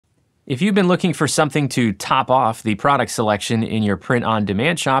If you've been looking for something to top off the product selection in your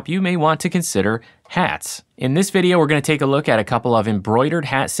print-on-demand shop, you may want to consider hats. In this video, we're going to take a look at a couple of embroidered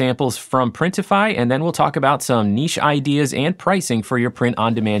hat samples from Printify, and then we'll talk about some niche ideas and pricing for your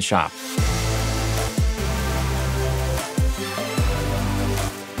print-on-demand shop.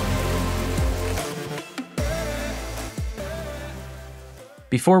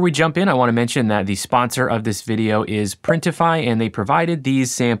 Before we jump in, I want to mention that the sponsor of this video is Printify, and they provided these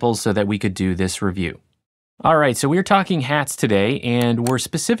samples so that we could do this review. All right, so we're talking hats today, and we're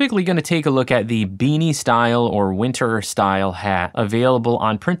specifically going to take a look at the beanie style or winter style hat available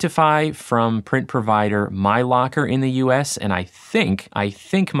on Printify from print provider MyLocker in the US, and I think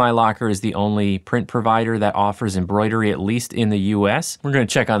MyLocker is the only print provider that offers embroidery, at least in the US. We're going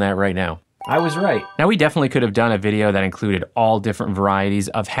to check on that right now. I was right. Now, we definitely could have done a video that included all different varieties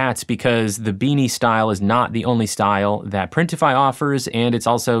of hats because the beanie style is not the only style that Printify offers, and it's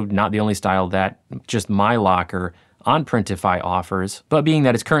also not the only style that just MyLocker on Printify offers. But being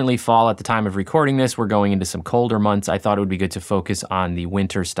that it's currently fall at the time of recording this, we're going into some colder months, I thought it would be good to focus on the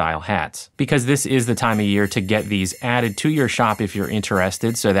winter style hats, because this is the time of year to get these added to your shop if you're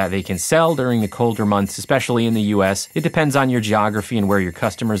interested, so that they can sell during the colder months, especially in the US. It depends on your geography and where your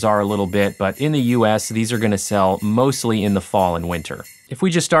customers are a little bit, but in the US, these are going to sell mostly in the fall and winter. If we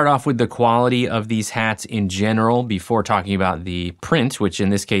just start off with the quality of these hats in general before talking about the print, which in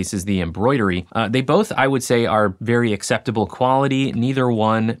this case is the embroidery, they both, I would say, are very acceptable quality. Neither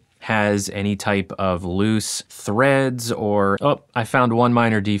one has any type of loose threads or, oh, I found one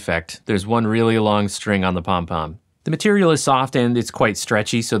minor defect. There's one really long string on the pom-pom. The material is soft and it's quite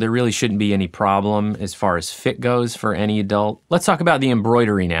stretchy, so there really shouldn't be any problem as far as fit goes for any adult. Let's talk about the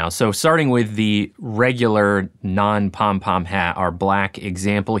embroidery now. So starting with the regular non-pom-pom hat, our black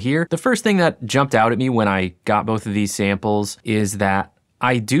example here, the first thing that jumped out at me when I got both of these samples is that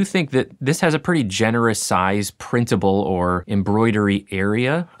I do think that this has a pretty generous size printable or embroidery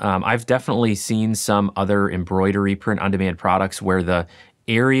area. I've definitely seen some other embroidery print-on-demand products where the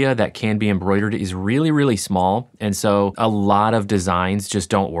area that can be embroidered is really, really small, and so a lot of designs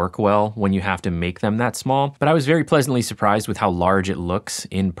just don't work well when you have to make them that small. But I was very pleasantly surprised with how large it looks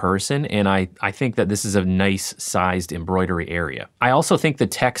in person, and I think that this is a nice sized embroidery area. I also think the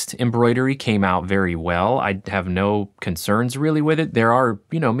text embroidery came out very well. I have no concerns really with it. There are,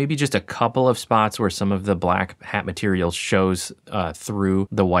 maybe just a couple of spots where some of the black hat material shows through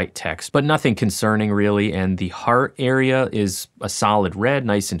the white text, but nothing concerning really, and the heart area is a solid red,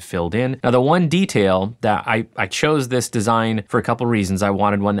 nice and filled in. Now, the one detail that I chose this design for a couple reasons. I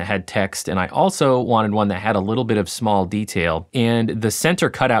wanted one that had text, and I also wanted one that had a little bit of small detail. And the center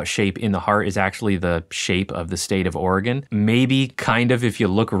cutout shape in the heart is actually the shape of the state of Oregon. Maybe kind of if you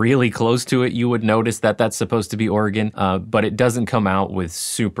look really close to it, you would notice that that's supposed to be Oregon, but it doesn't come out with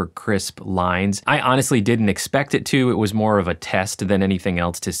super crisp lines. I honestly didn't expect it to. It was more of a test than anything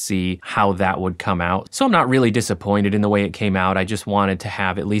else to see how that would come out. So I'm not really disappointed in the way it came out. I just wanted to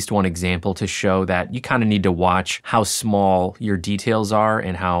have at least one example to show that you kind of need to watch how small your details are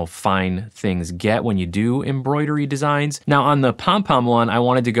and how fine things get when you do embroidery designs. Now, on the pom-pom one, I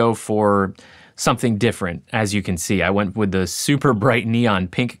wanted to go for something different. As you can see, I went with the super bright neon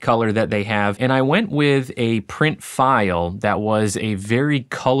pink color that they have, and I went with a print file that was a very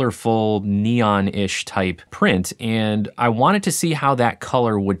colorful neon-ish type print, and I wanted to see how that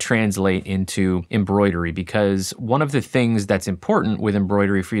color would translate into embroidery, because one of the things that's important with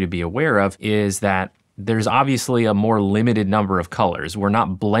embroidery for you to be aware of is that there's obviously a more limited number of colors. We're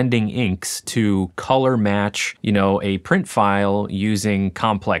not blending inks to color match, a print file using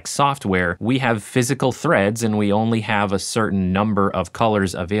complex software. We have physical threads and we only have a certain number of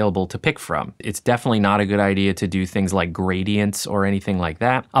colors available to pick from. It's definitely not a good idea to do things like gradients or anything like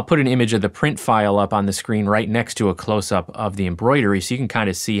that. I'll put an image of the print file up on the screen right next to a close-up of the embroidery so you can kind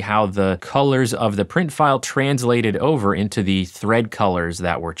of see how the colors of the print file translated over into the thread colors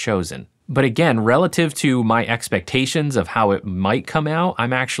that were chosen. But again, relative to my expectations of how it might come out,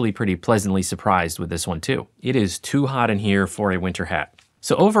 I'm actually pretty pleasantly surprised with this one too. It is too hot in here for a winter hat.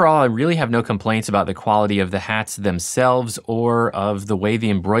 So overall, I really have no complaints about the quality of the hats themselves or of the way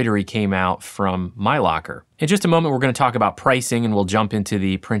the embroidery came out from MyLocker. In just a moment, we're going to talk about pricing and we'll jump into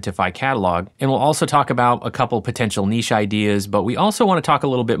the Printify catalog. And we'll also talk about a couple potential niche ideas, but we also want to talk a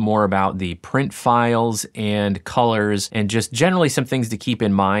little bit more about the print files and colors and just generally some things to keep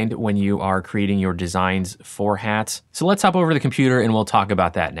in mind when you are creating your designs for hats. So let's hop over to the computer and we'll talk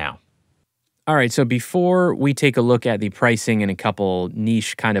about that now. All right, so before we take a look at the pricing and a couple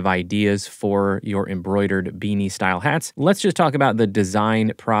niche kind of ideas for your embroidered beanie style hats, let's just talk about the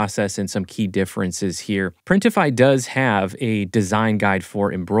design process and some key differences here. Printify does have a design guide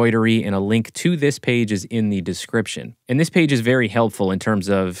for embroidery, and a link to this page is in the description. And this page is very helpful in terms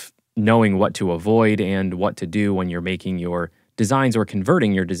of knowing what to avoid and what to do when you're making your designs or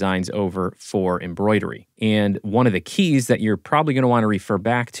converting your designs over for embroidery. And one of the keys that you're probably going to want to refer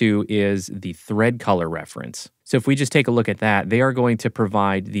back to is the thread color reference. So if we just take a look at that, they are going to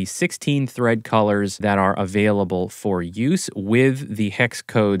provide the 16 thread colors that are available for use with the hex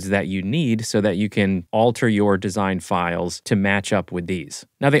codes that you need so that you can alter your design files to match up with these.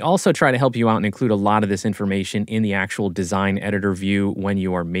 Now, they also try to help you out and include a lot of this information in the actual design editor view when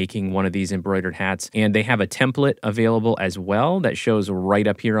you are making one of these embroidered hats. And they have a template available as well that shows right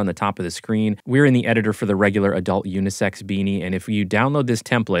up here on the top of the screen. We're in the editor for the regular adult unisex beanie. And if you download this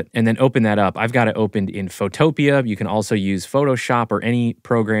template and then open that up, I've got it opened in Photopia. You can also use Photoshop or any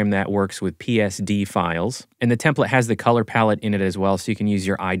program that works with PSD files. And the template has the color palette in it as well, so you can use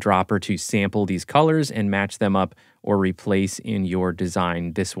your eyedropper to sample these colors and match them up or replace in your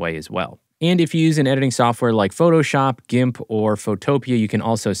design this way as well. And if you use an editing software like Photoshop, GIMP, or Photopia, you can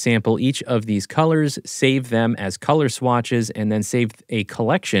also sample each of these colors, save them as color swatches, and then save a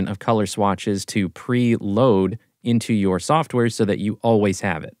collection of color swatches to preload into your software so that you always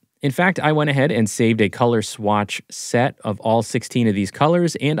have it. In fact, I went ahead and saved a color swatch set of all 16 of these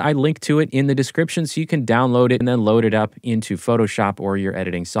colors, and I linked to it in the description so you can download it and then load it up into Photoshop or your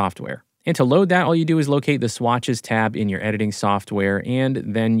editing software. And to load that, all you do is locate the Swatches tab in your editing software and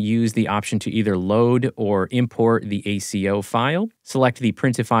then use the option to either load or import the ACO file. Select the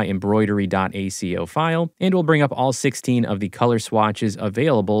Printify embroidery.aco file, and it will bring up all 16 of the color swatches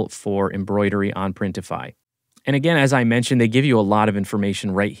available for embroidery on Printify. And again, as I mentioned, they give you a lot of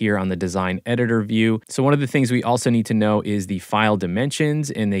information right here on the design editor view. So one of the things we also need to know is the file dimensions,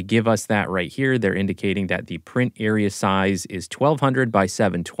 and they give us that right here. They're indicating that the print area size is 1200 by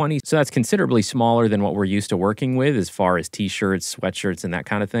 720. So that's considerably smaller than what we're used to working with as far as t-shirts, sweatshirts, and that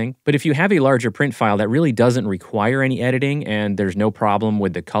kind of thing. But if you have a larger print file that really doesn't require any editing and there's no problem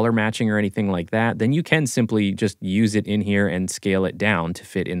with the color matching or anything like that, then you can simply just use it in here and scale it down to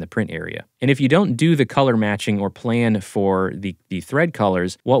fit in the print area. And if you don't do the color matching or plan for the thread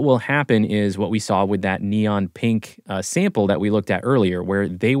colors, what will happen is what we saw with that neon pink sample that we looked at earlier, where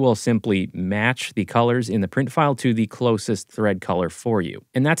they will simply match the colors in the print file to the closest thread color for you.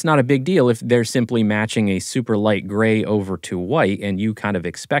 And that's not a big deal if they're simply matching a super light gray over to white and you kind of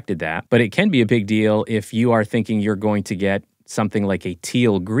expected that. But it can be a big deal if you are thinking you're going to get something like a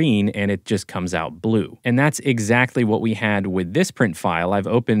teal green and it just comes out blue. And that's exactly what we had with this print file. I've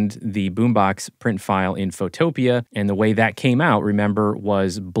opened the Boombox print file in Photopia, and the way that came out, remember,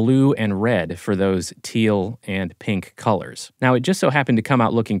 was blue and red for those teal and pink colors. Now, it just so happened to come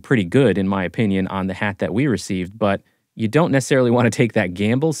out looking pretty good, in my opinion, on the hat that we received, but you don't necessarily want to take that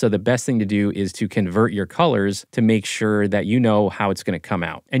gamble, so the best thing to do is to convert your colors to make sure that you know how it's going to come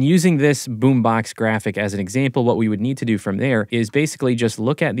out. And using this Boombox graphic as an example, what we would need to do from there is basically just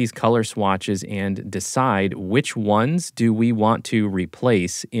look at these color swatches and decide which ones do we want to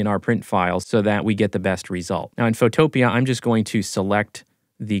replace in our print file so that we get the best result. Now in Photopia, I'm just going to select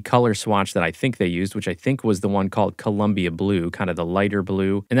the color swatch that I think they used, which I think was the one called Columbia Blue, kind of the lighter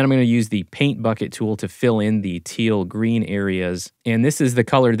blue. And then I'm going to use the paint bucket tool to fill in the teal green areas. And this is the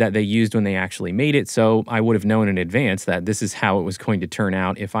color that they used when they actually made it. So I would have known in advance that this is how it was going to turn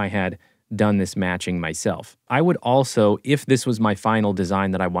out if I had done this matching myself. I would also, if this was my final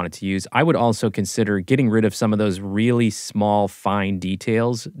design that I wanted to use, I would also consider getting rid of some of those really small, fine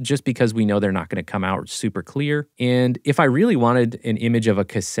details, just because we know they're not going to come out super clear. And if I really wanted an image of a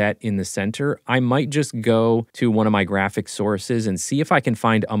cassette in the center, I might just go to one of my graphic sources and see if I can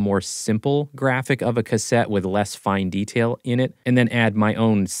find a more simple graphic of a cassette with less fine detail in it, and then add my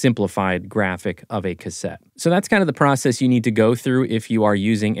own simplified graphic of a cassette. So that's kind of the process you need to go through if you are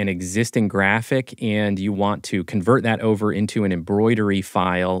using an existing graphic and you want to convert that over into an embroidery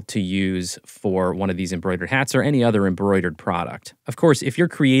file to use for one of these embroidered hats or any other embroidered product. Of course, if you're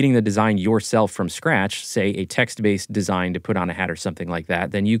creating the design yourself from scratch, say a text-based design to put on a hat or something like that,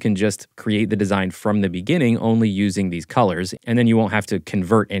 then you can just create the design from the beginning only using these colors, and then you won't have to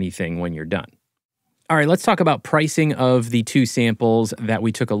convert anything when you're done. All right, let's talk about pricing of the two samples that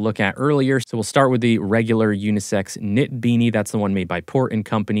we took a look at earlier. So we'll start with the regular unisex knit beanie. That's the one made by Port &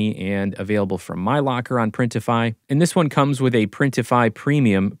 Company and available from my locker on Printify. And this one comes with a Printify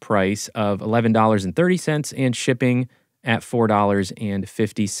premium price of $11.30 and shipping at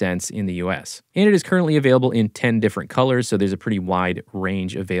 $4.50 in the US. And it is currently available in 10 different colors, so there's a pretty wide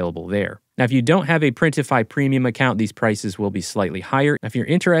range available there. Now, if you don't have a Printify Premium account, these prices will be slightly higher. If you're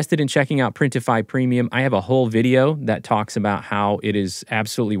interested in checking out Printify Premium, I have a whole video that talks about how it is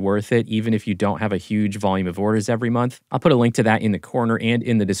absolutely worth it, even if you don't have a huge volume of orders every month. I'll put a link to that in the corner and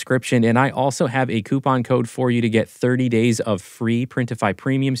in the description. And I also have a coupon code for you to get 30 days of free Printify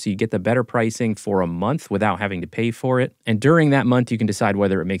Premium, so you get the better pricing for a month without having to pay for it. And during that month, you can decide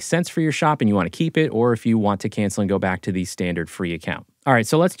whether it makes sense for your shop and you want to keep it, or if you want to cancel and go back to the standard free account. All right,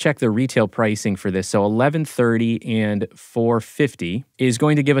 so let's check the retail pricing for this. So $11.30 and $4.50 is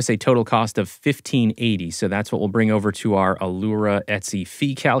going to give us a total cost of $15.80. So that's what we'll bring over to our Allura Etsy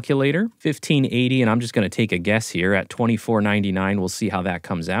fee calculator. $15.80, and I'm just going to take a guess here at $24.99. We'll see how that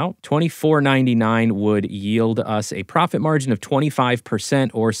comes out. $24.99 would yield us a profit margin of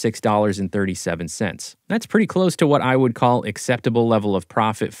 25% or $6.37. That's pretty close to what I would call acceptable level of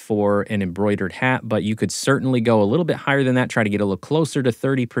profit for an embroidered hat, but you could certainly go a little bit higher than that, try to get a little closer to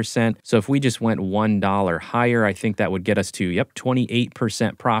 30%. So if we just went $1 higher, I think that would get us to,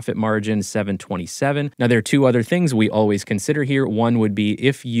 28% profit margin, $7.27. Now, there are two other things we always consider here. One would be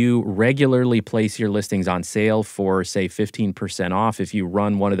if you regularly place your listings on sale for, say, 15% off. If you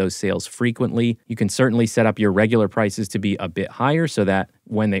run one of those sales frequently, you can certainly set up your regular prices to be a bit higher so that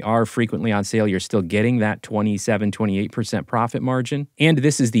when they are frequently on sale, you're still getting that 28% profit margin. And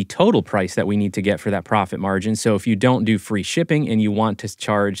this is the total price that we need to get for that profit margin. So if you don't do free shipping and you want to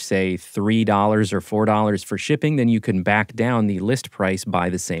charge, say, $3 or $4 for shipping, then you can back down the list price by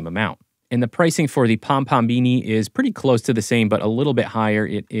the same amount. And the pricing for the pom-pom beanie is pretty close to the same, but a little bit higher.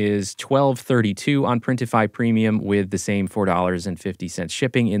 It is $12.32 on Printify Premium with the same $4.50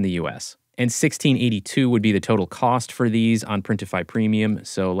 shipping in the US. And $16.82 would be the total cost for these on Printify Premium.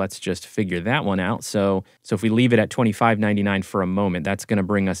 So let's just figure that one out. So if we leave it at $25.99 for a moment, that's going to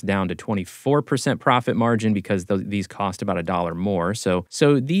bring us down to 24% profit margin because these cost about $1 more. So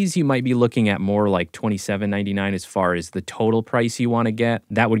these you might be looking at more like $27.99 as far as the total price you want to get.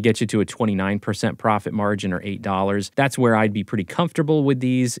 That would get you to a 29% profit margin or $8. That's where I'd be pretty comfortable with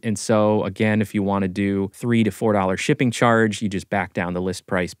these. And so again, if you want to do $3 to $4 shipping charge, you just back down the list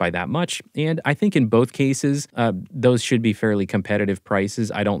price by that much. And I think in both cases, those should be fairly competitive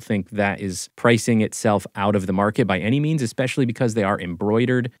prices. I don't think that is pricing itself out of the market by any means, especially because they are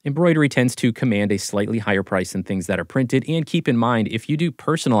embroidered. Embroidery tends to command a slightly higher price than things that are printed. And keep in mind, if you do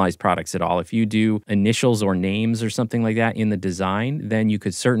personalized products at all, if you do initials or names or something like that in the design, then you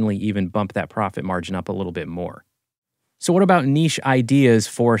could certainly even bump that profit margin up a little bit more. So what about niche ideas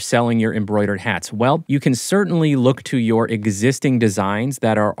for selling your embroidered hats? Well, you can certainly look to your existing designs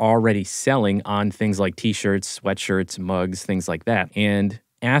that are already selling on things like t-shirts, sweatshirts, mugs, things like that, and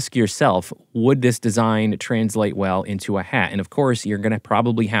ask yourself, would this design translate well into a hat? And of course, you're going to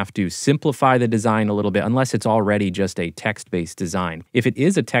probably have to simplify the design a little bit unless it's already just a text-based design. If it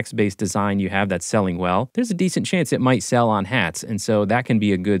is a text-based design you have that's selling well, there's a decent chance it might sell on hats, and so that can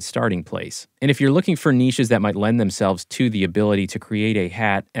be a good starting place. And if you're looking for niches that might lend themselves to the ability to create a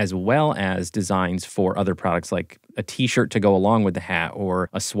hat as well as designs for other products like a t-shirt to go along with the hat or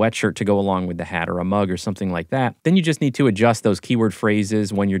a sweatshirt to go along with the hat or a mug or something like that, then you just need to adjust those keyword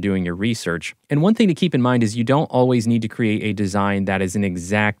phrases when you're doing your research. And one thing to keep in mind is you don't always need to create a design that is an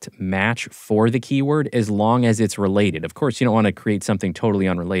exact match for the keyword as long as it's related. Of course, you don't want to create something totally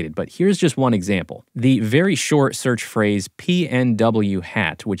unrelated, but here's just one example. The very short search phrase PNW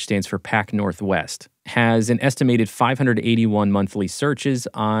hat, which stands for Pac Northwest, has an estimated 581 monthly searches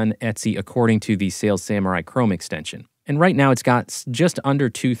on Etsy according to the Sales Samurai Chrome extension. And right now it's got just under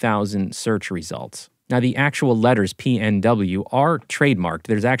 2,000 search results. Now, the actual letters PNW are trademarked.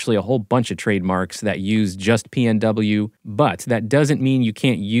 There's actually a whole bunch of trademarks that use just PNW, but that doesn't mean you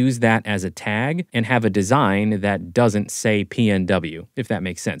can't use that as a tag and have a design that doesn't say PNW, if that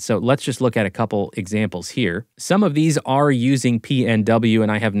makes sense. So let's just look at a couple examples here. Some of these are using PNW,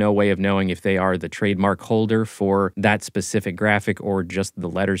 and I have no way of knowing if they are the trademark holder for that specific graphic or just the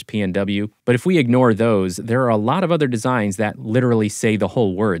letters PNW. But if we ignore those, there are a lot of other designs that literally say the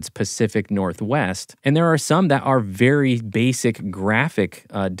whole words Pacific Northwest. And there are some that are very basic graphic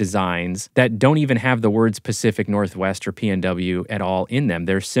designs that don't even have the words Pacific Northwest or PNW at all in them.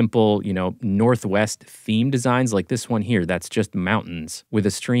 They're simple, Northwest theme designs like this one here. That's just mountains with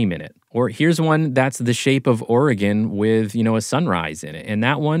a stream in it. Or here's one that's the shape of Oregon with, a sunrise in it. And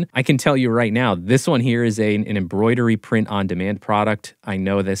that one, I can tell you right now, this one here is an embroidery print-on-demand product. I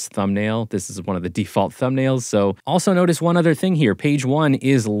know this thumbnail. This is one of the default thumbnails. So also notice one other thing here. Page 1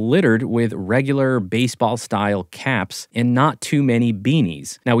 is littered with regular baseball-style caps and not too many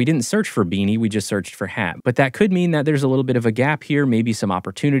beanies. Now, we didn't search for beanie. We just searched for hat. But that could mean that there's a little bit of a gap here, maybe some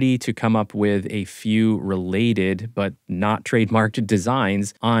opportunity to come up with a few related but not trademarked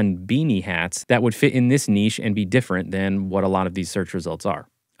designs on beanies beanie hats that would fit in this niche and be different than what a lot of these search results are.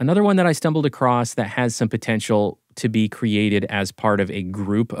 Another one that I stumbled across that has some potential to be created as part of a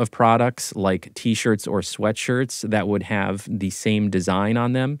group of products like t-shirts or sweatshirts that would have the same design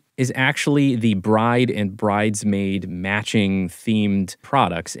on them is actually the bride and bridesmaid matching themed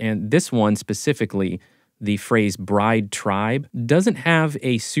products. And this one specifically, the phrase bride tribe, doesn't have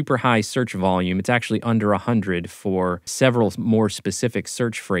a super high search volume. It's actually under 100 for several more specific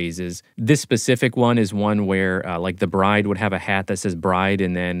search phrases. This specific one is one where like the bride would have a hat that says bride,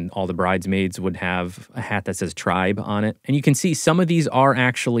 and then all the bridesmaids would have a hat that says tribe on it. And you can see some of these are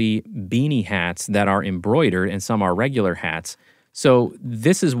actually beanie hats that are embroidered and some are regular hats. So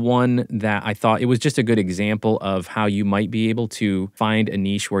this is one that I thought it was just a good example of how you might be able to find a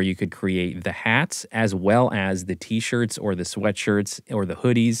niche where you could create the hats as well as the t-shirts or the sweatshirts or the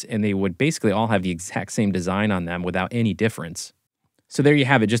hoodies, and they would basically all have the exact same design on them without any difference. So there you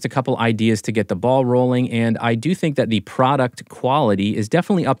have it, just a couple ideas to get the ball rolling, and I do think that the product quality is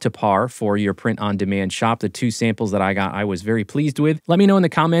definitely up to par for your print-on-demand shop. The 2 samples that I got, I was very pleased with. Let me know in the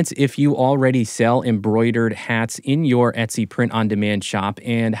comments if you already sell embroidered hats in your Etsy print-on-demand shop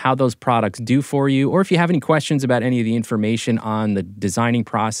and how those products do for you, or if you have any questions about any of the information on the designing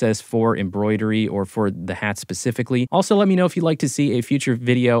process for embroidery or for the hats specifically. Also, let me know if you'd like to see a future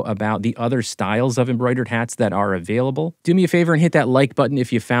video about the other styles of embroidered hats that are available. Do me a favor and hit that like button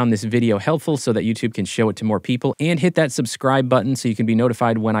if you found this video helpful so that YouTube can show it to more people, and hit that subscribe button so you can be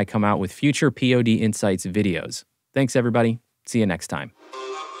notified when I come out with future POD Insights videos. Thanks everybody. See you next time.